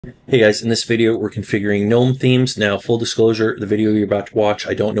Hey guys, in this video we're configuring Gnome themes. Now, full disclosure, the video you're about to watch,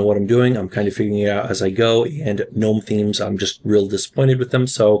 I don't know what I'm doing. I'm kind of figuring it out as I go, and Gnome themes, I'm just real disappointed with them.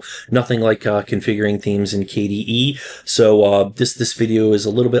 So nothing like configuring themes in KDE. So this video is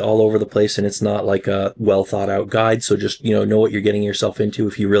a little bit all over the place, and it's not like a well thought out guide. So just know what you're getting yourself into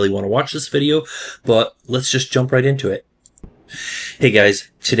if you really want to watch this video. But let's just jump right into it. Hey guys,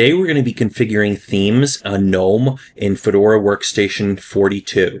 today we're going to be configuring themes on Gnome in Fedora Workstation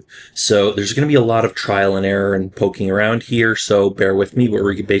 42. So there's going to be a lot of trial and error and poking around here, so bear with me.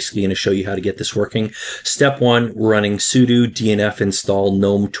 We're basically going to show you how to get this working. Step one, we're running sudo dnf install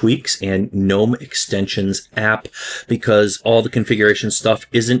gnome tweaks and gnome extensions app, because all the configuration stuff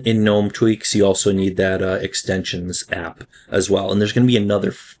isn't in gnome tweaks. You also need that extensions app as well. And there's going to be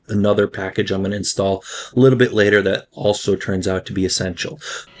another package I'm going to install a little bit later that also turns out to be essential.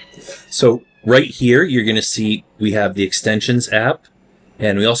 So right here, you're going to see we have the extensions app,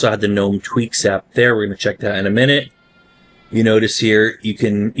 and we also have the gnome tweaks app there. We're going to check that in a minute. You notice here,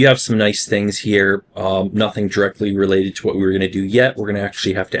 you have some nice things here, nothing directly related to what we were going to do yet. We're going to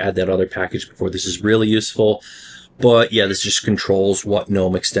actually have to add that other package before this is really useful. But yeah, this just controls what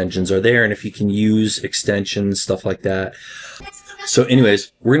gnome extensions are there, and if you can use extensions, stuff like that. So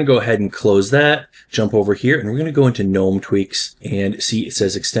anyways, we're going to go ahead and close that, jump over here, and we're going to go into gnome tweaks and see it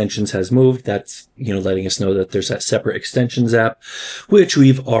says extensions has moved. That's, letting us know that there's that separate extensions app, which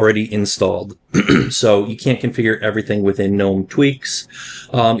we've already installed. So you can't configure everything within gnome tweaks.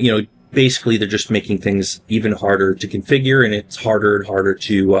 Basically they're just making things even harder to configure, and it's harder and harder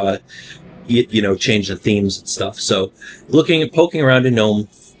to, change the themes and stuff. So poking around in gnome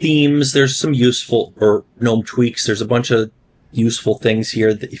themes, there's some useful, or gnome tweaks, there's a bunch of useful things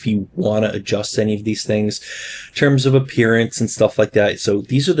here that if you want to adjust any of these things in terms of appearance and stuff like that. So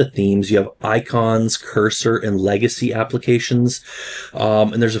these are the themes. You have icons, cursor, and legacy applications,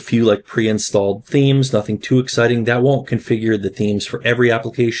 and there's a few like pre-installed themes, nothing too exciting. That won't configure the themes for every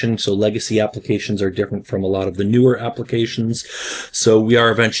application, so legacy applications are different from a lot of the newer applications. So we are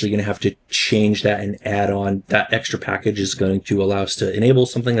eventually going to have to change that and add on. That extra package is going to allow us to enable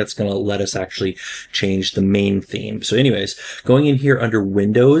something that's going to let us actually change the main theme. So anyways, going in here under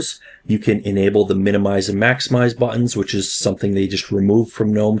Windows, you can enable the minimize and maximize buttons, which is something they just removed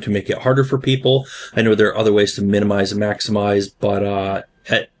from Gnome to make it harder for people. I know there are other ways to minimize and maximize, but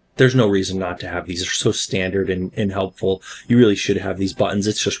there's no reason not to have these. They're so standard and helpful. You really should have these buttons.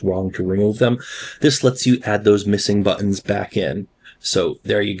 It's just wrong to remove them. This lets you add those missing buttons back in. So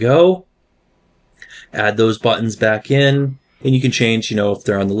there you go. Add those buttons back in, and you can change, if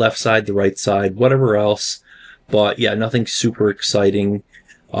they're on the left side, the right side, whatever else. But yeah, nothing super exciting.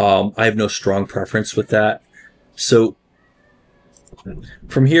 I have no strong preference with that. So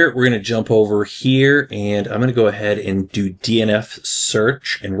from here, we're going to jump over here, and I'm going to go ahead and do DNF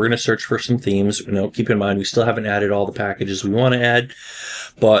search, and we're going to search for some themes. Keep in mind, we still haven't added all the packages we want to add,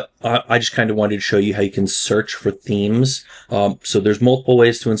 but I just kind of wanted to show you how you can search for themes. So there's multiple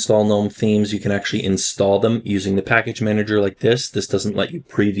ways to install Gnome themes. You can actually install them using the package manager like this. This doesn't let you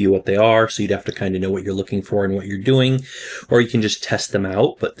preview what they are, so you'd have to kind of know what you're looking for and what you're doing, or you can just test them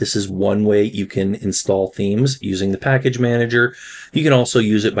out. But this is one way you can install themes using the package manager. You can also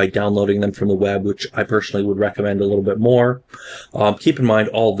use it by downloading them from the web, which I personally would recommend a little bit more. Keep in mind,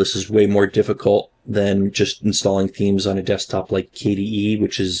 all of this is way more difficult than just installing themes on a desktop like KDE,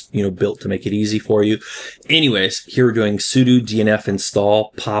 which is, built to make it easy for you. Anyways, here we're doing sudo dnf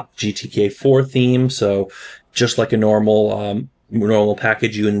install pop GTK4 theme. So just like a normal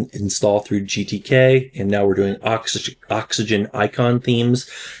package you install through GTK, and now we're doing Oxygen icon themes.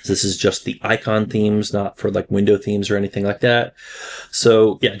 So this is just the icon themes, not for like window themes or anything like that.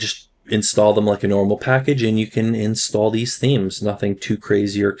 So yeah, just install them like a normal package, and you can install these themes. Nothing too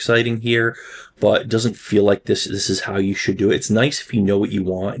crazy or exciting here, but it doesn't feel like this is how you should do it. It's nice if you know what you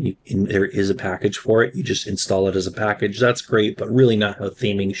want and there is a package for it. You just install it as a package. That's great, but really not how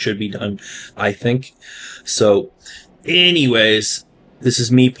theming should be done, I think. So anyways, this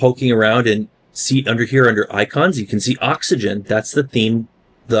is me poking around, and see under icons, you can see Oxygen. That's the theme,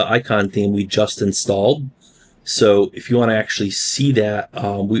 the icon theme we just installed. So if you want to actually see that,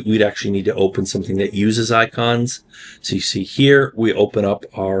 we'd actually need to open something that uses icons. So you see here, we open up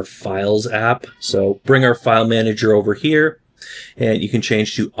our Files app. So bring our file manager over here, and you can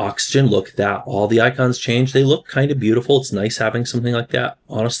change to Oxygen. Look at that. All the icons change. They look kind of beautiful. It's nice having something like that.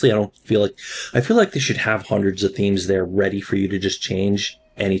 Honestly, I feel like they should have hundreds of themes there ready for you to just change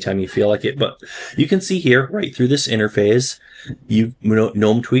anytime you feel like it. But you can see here, right through this interface,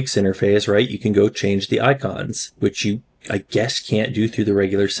 Gnome Tweaks interface, right? You can go change the icons, which you, I guess, can't do through the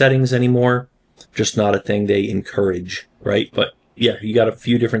regular settings anymore. Just not a thing they encourage, right? But yeah, you got a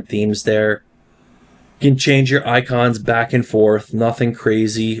few different themes there. You can change your icons back and forth, nothing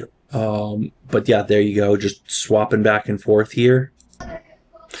crazy. But yeah, there you go, just swapping back and forth here.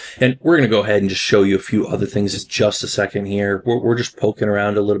 And we're going to go ahead and just show you a few other things in just a second here. We're just poking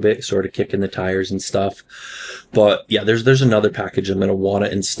around a little bit, sort of kicking the tires and stuff. But yeah, there's another package I'm going to want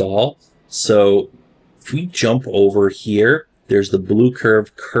to install. So if we jump over here, there's the Blue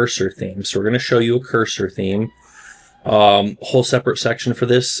Curve cursor theme. So we're going to show you a cursor theme. Whole separate section for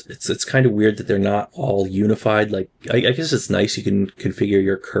this. It's kind of weird that they're not all unified. Like, I guess it's nice you can configure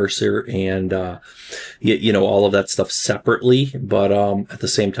your cursor and you know, all of that stuff separately, but at the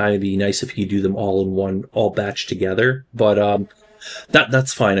same time it'd be nice if you do them all in one, all batch together. But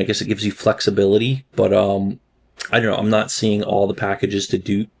that's fine. I guess it gives you flexibility, but I don't know, I'm not seeing all the packages to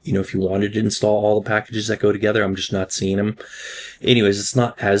do, you know, if you wanted to install all the packages that go together, I'm just not seeing them. Anyways, it's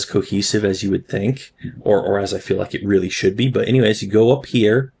not as cohesive as you would think, or as I feel like it really should be. But anyways, you go up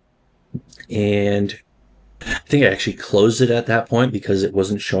here, and I think I actually closed it at that point because it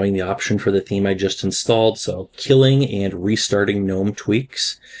wasn't showing the option for the theme I just installed. So killing and restarting Gnome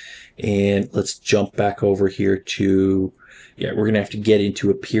tweaks. And let's jump back over here to, yeah, we're going to have to get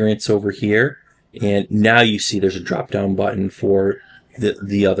into appearance over here. And now you see there's a drop-down button for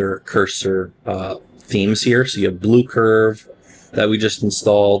the other cursor themes here. So you have Blue Curve that we just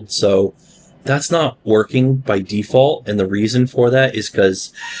installed. So that's not working by default. And the reason for that is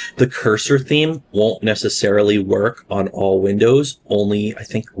because the cursor theme won't necessarily work on all Windows, only I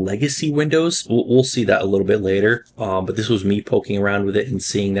think legacy Windows. We'll see that a little bit later. But this was me poking around with it and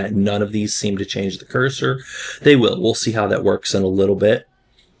seeing that none of these seem to change the cursor. They will. We'll see how that works in a little bit.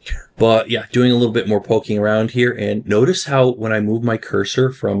 But yeah, doing a little bit more poking around here, and notice how when I move my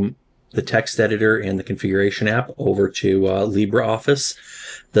cursor from the text editor and the configuration app over to LibreOffice,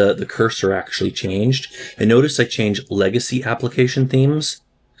 the cursor actually changed. And notice I changed legacy application themes,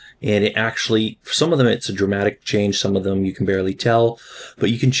 and it actually, for some of them it's a dramatic change, some of them you can barely tell, but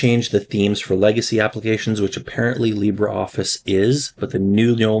you can change the themes for legacy applications, which apparently LibreOffice is, but the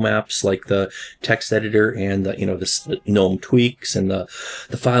new Gnome apps like the text editor and the, you know, the Gnome tweaks and the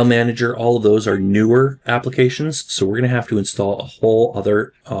file manager, all of those are newer applications. So we're going to have to install a whole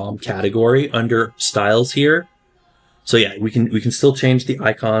other category under styles here. So yeah, we can still change the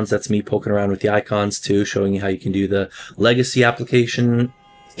icons. That's me poking around with the icons too, showing you how you can do the legacy application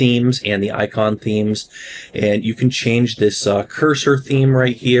themes and the icon themes, and you can change this cursor theme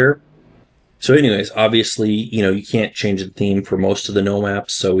right here. So anyways, obviously, you know, you can't change the theme for most of the Gnome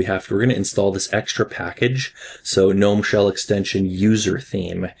apps, so we're going to install this extra package. So Gnome Shell extension user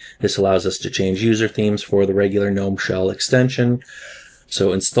theme. This allows us to change user themes for the regular Gnome Shell extension.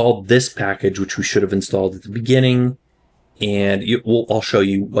 So install this package, which we should have installed at the beginning, and I'll show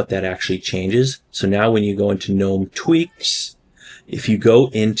you what that actually changes. So now when you go into Gnome tweaks, if you go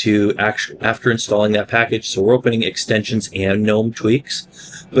into after installing that package, so we're opening extensions and Gnome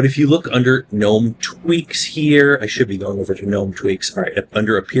tweaks, but if you look under Gnome tweaks here, I should be going over to Gnome tweaks. All right,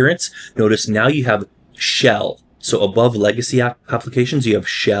 under appearance, notice now you have shell. So above legacy applications, you have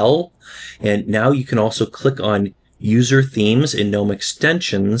shell, and now you can also click on user themes in Gnome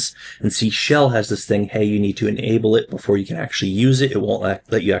extensions and see shell has this thing, hey, you need to enable it before you can actually use it. It won't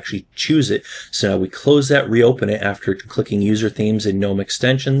let you actually choose it. So now we close that, reopen it after clicking user themes in Gnome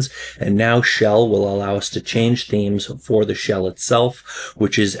extensions, and now shell will allow us to change themes for the shell itself,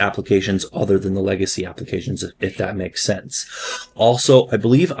 which is applications other than the legacy applications, if that makes sense. Also, I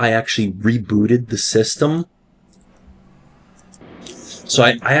believe I actually rebooted the system. So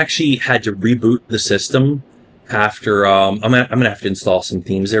I actually had to reboot the system after I'm gonna have to install some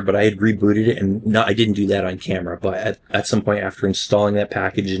themes there, but I had rebooted it, and I didn't do that on camera, but at some point after installing that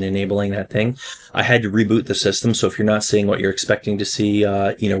package and enabling that thing, I had to reboot the system. So if you're not seeing what you're expecting to see,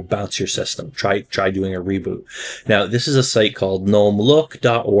 you know, bounce your system, try doing a reboot. Now this is a site called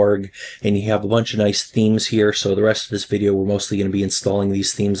gnomelook.org, and you have a bunch of nice themes here. So the rest of this video, we're mostly going to be installing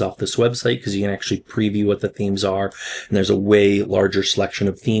these themes off this website, because you can actually preview what the themes are, and there's a way larger selection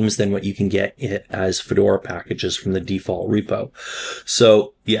of themes than what you can get as Fedora packages from the default repo.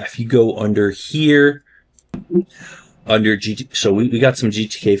 So yeah, if you go under here, under so we got some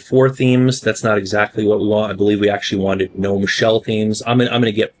GTK4 themes. That's not exactly what we want. I believe we actually wanted Gnome Shell themes. I'm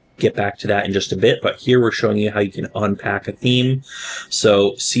gonna get back to that in just a bit, but here we're showing you how you can unpack a theme.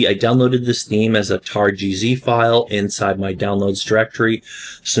 So see, I downloaded this theme as a tar.gz file inside my downloads directory.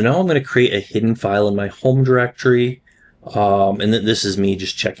 So now I'm going to create a hidden file in my home directory. And then this is me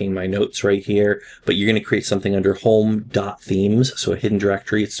just checking my notes right here, but you're going to create something under home.themes. So a hidden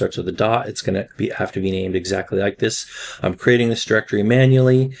directory, it starts with a dot. It's going to have to be named exactly like this. I'm creating this directory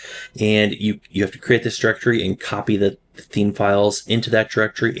manually, and you have to create this directory and copy the theme files into that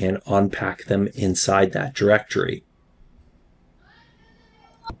directory and unpack them inside that directory.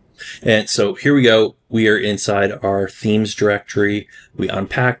 And so here we go. We are inside our themes directory. We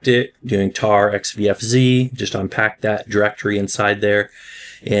unpacked it doing tar xvfz, just unpacked that directory inside there.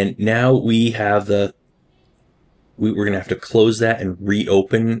 And now we have we're going to have to close that and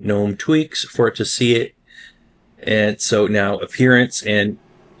reopen Gnome Tweaks for it to see it. And so now appearance, and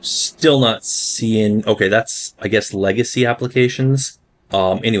still not seeing, okay, that's, I guess, legacy applications.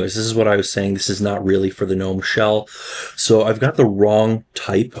 Anyways, this is what I was saying. This is not really for the Gnome shell. So I've got the wrong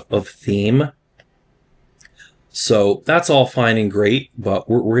type of theme. So that's all fine and great, but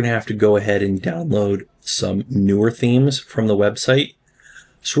we're going to have to go ahead and download some newer themes from the website.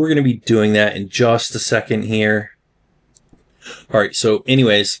 So we're going to be doing that in just a second here. All right, so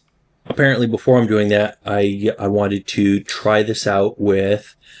anyways, apparently before I'm doing that, I wanted to try this out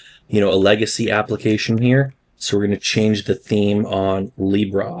with, a legacy application here. So we're going to change the theme on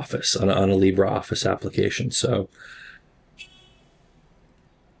LibreOffice, on a LibreOffice application. So,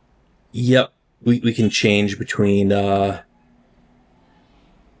 yep, we can change between, yeah,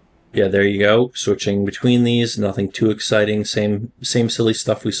 there you go. Switching between these, nothing too exciting. Same silly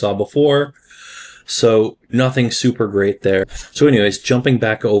stuff we saw before. So nothing super great there. So anyways, jumping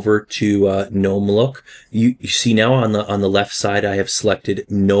back over to Gnome Look, you see now on the left side I have selected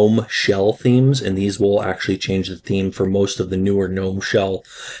Gnome Shell themes, and these will actually change the theme for most of the newer Gnome Shell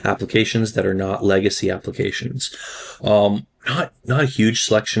applications that are not legacy applications. Not a huge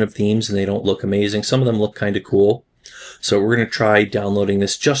selection of themes, and they don't look amazing. Some of them look kind of cool. So we're going to try downloading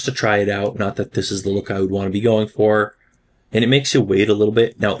this just to try it out. Not that this is the look I would want to be going for. And it makes you wait a little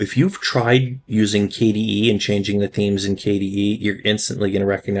bit. Now, if you've tried using KDE and changing the themes in KDE, you're instantly going to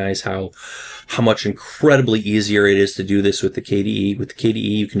recognize how much incredibly easier it is to do this with the KDE. With the KDE,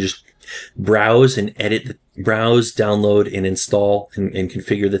 you can just browse and edit, browse, download, and install and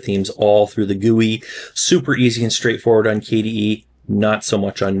configure the themes all through the GUI. Super easy and straightforward on KDE. Not so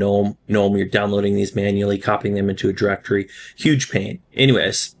much on Gnome. Gnome, you're downloading these manually, copying them into a directory. Huge pain.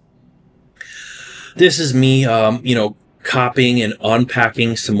 Anyways, this is me, copying and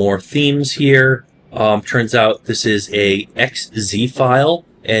unpacking some more themes here. Turns out this is a XZ file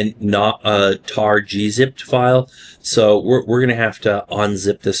and not a tar gzipped file. So we're going to have to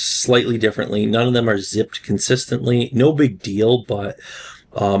unzip this slightly differently. None of them are zipped consistently. No big deal, but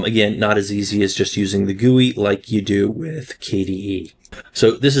again, not as easy as just using the GUI like you do with KDE.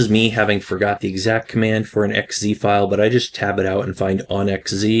 So this is me having forgot the exact command for an XZ file, but I just tab it out and find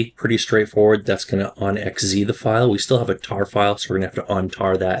onXZ. Pretty straightforward. That's going to onXZ the file. We still have a tar file, so we're going to have to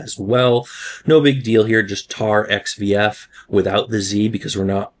untar that as well. No big deal here, just tar xvf without the Z because we're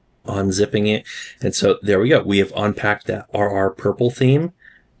not unzipping it. And so there we go. We have unpacked that RR purple theme.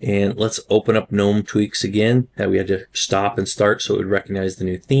 And let's open up Gnome Tweaks again. Now we had to stop and start so it would recognize the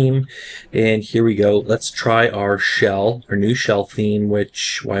new theme. And here we go. Let's try our shell, our new shell theme,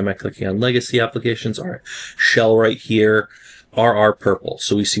 which, why am I clicking on legacy applications? All right, shell right here, RR purple.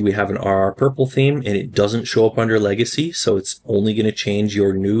 So we see we have an RR purple theme and it doesn't show up under legacy. So it's only going to change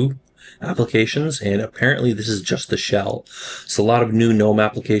your new applications, and apparently this is just the shell. So a lot of new Gnome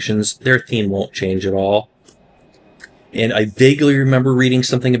applications, their theme won't change at all. And I vaguely remember reading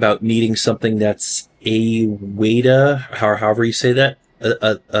something about needing something that's a WADA, however you say that,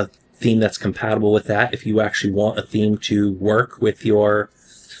 a theme that's compatible with that if you actually want a theme to work with your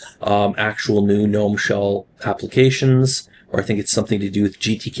actual new GNOME shell applications. Or I think it's something to do with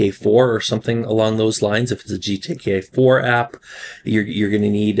GTK4 or something along those lines. If it's a GTK4 app, you're going to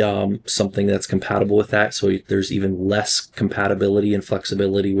need something that's compatible with that. So there's even less compatibility and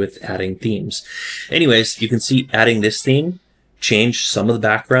flexibility with adding themes. Anyways, you can see adding this theme changed some of the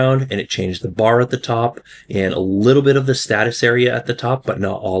background, and it changed the bar at the top and a little bit of the status area at the top, but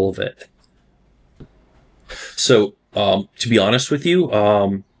not all of it. So to be honest with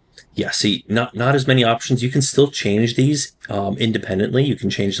you, yeah, see, not as many options. You can still change these independently. You can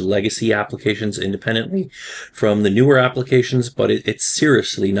change the legacy applications independently from the newer applications, but it's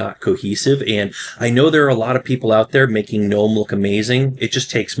seriously not cohesive. And I know there are a lot of people out there making GNOME look amazing. It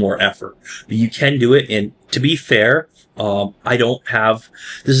just takes more effort. But you can do it, and to be fair, I don't have,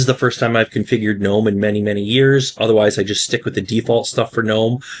 this is the first time I've configured GNOME in many, many years. Otherwise, I just stick with the default stuff for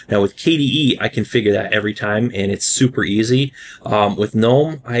GNOME. Now with KDE, I configure that every time, and it's super easy. With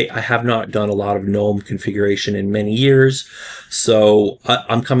GNOME, I have not done a lot of GNOME configuration in many years. So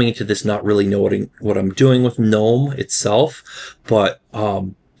I'm coming into this not really knowing what I'm doing with GNOME itself. But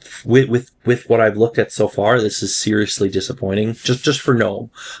with what I've looked at so far, this is seriously disappointing. Just for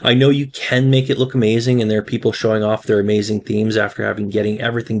Gnome. I know you can make it look amazing, and there are people showing off their amazing themes after getting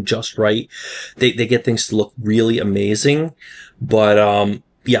everything just right. They get things to look really amazing, but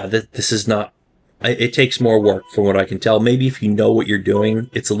yeah, this is not. It takes more work from what I can tell. Maybe if you know what you're doing,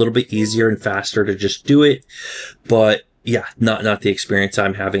 it's a little bit easier and faster to just do it. But yeah, not the experience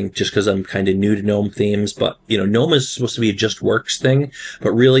I'm having just because I'm kind of new to Gnome themes. But, you know, Gnome is supposed to be a just works thing,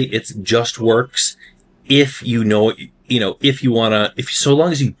 but really it's just works if you know, you know, if you want to, so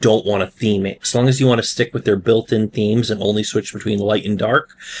long as you don't want to theme it, as long as you want to stick with their built-in themes and only switch between light and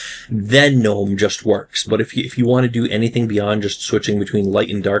dark, then Gnome just works. But if you want to do anything beyond just switching between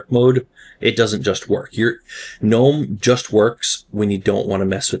light and dark mode, it doesn't just work. Gnome just works when you don't want to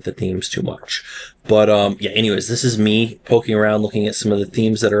mess with the themes too much. But yeah, anyways, this is me poking around, looking at some of the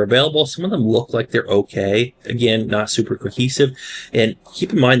themes that are available. Some of them look like they're okay. Again, not super cohesive. And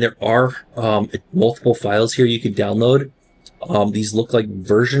keep in mind, there are multiple files here you could download. These look like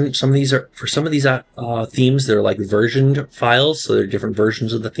some of these themes, they're like versioned files. So they're different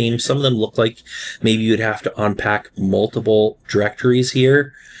versions of the theme. Some of them look like maybe you'd have to unpack multiple directories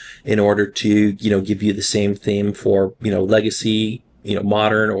here in order to, you know, give you the same theme for, you know, legacy, you know,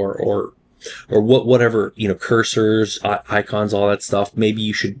 modern or whatever, you know, cursors, icons, all that stuff. Maybe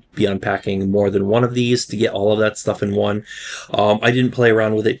you should be unpacking more than one of these to get all of that stuff in one. I didn't play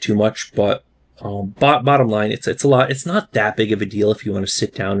around with it too much, but bottom line, it's a lot. It's not that big of a deal if you want to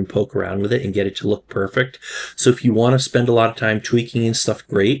sit down and poke around with it and get it to look perfect. So if you want to spend a lot of time tweaking and stuff,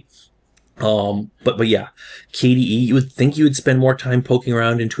 great. But yeah, KDE, you would think you would spend more time poking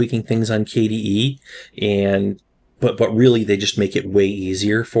around and tweaking things on KDE, but really they just make it way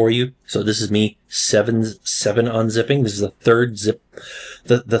easier for you. So this is me 7 unzipping. This is the third zip,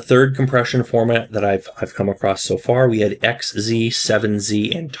 the third compression format that I've come across so far. We had XZ,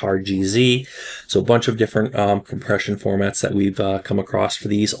 7Z, and TAR-GZ. So a bunch of different compression formats that we've come across for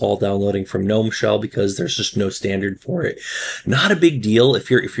these, all downloading from Gnome Shell because there's just no standard for it. Not a big deal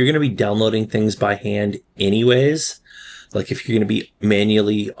if you're going to be downloading things by hand anyways. Like if you're going to be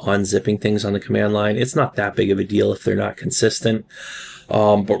manually unzipping things on the command line, it's not that big of a deal if they're not consistent.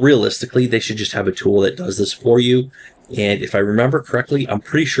 But realistically, they should just have a tool that does this for you. And if I remember correctly, I'm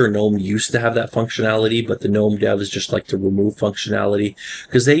pretty sure Gnome used to have that functionality, but the Gnome devs just like to remove functionality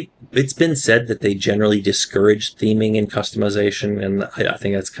because it's been said that they generally discourage theming and customization. And I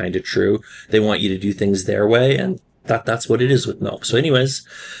think that's kind of true. They want you to do things their way, and that's what it is with Gnome. So anyways,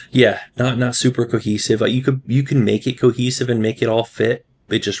 yeah, not super cohesive. You can make it cohesive and make it all fit.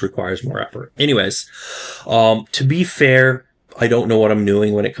 It just requires more effort. Anyways, to be fair, I don't know what I'm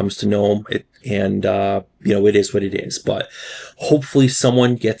doing when it comes to Gnome. You know, it is what it is. But hopefully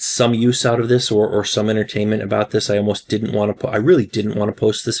someone gets some use out of this or some entertainment about this. I really didn't want to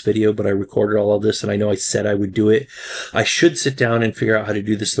post this video, but I recorded all of this and I know I said I would do it. I should sit down and figure out how to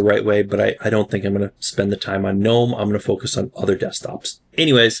do this the right way, but I don't think I'm going to spend the time on Gnome. I'm going to focus on other desktops.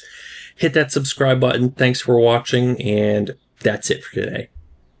 Anyways, hit that subscribe button. Thanks for watching, and that's it for today.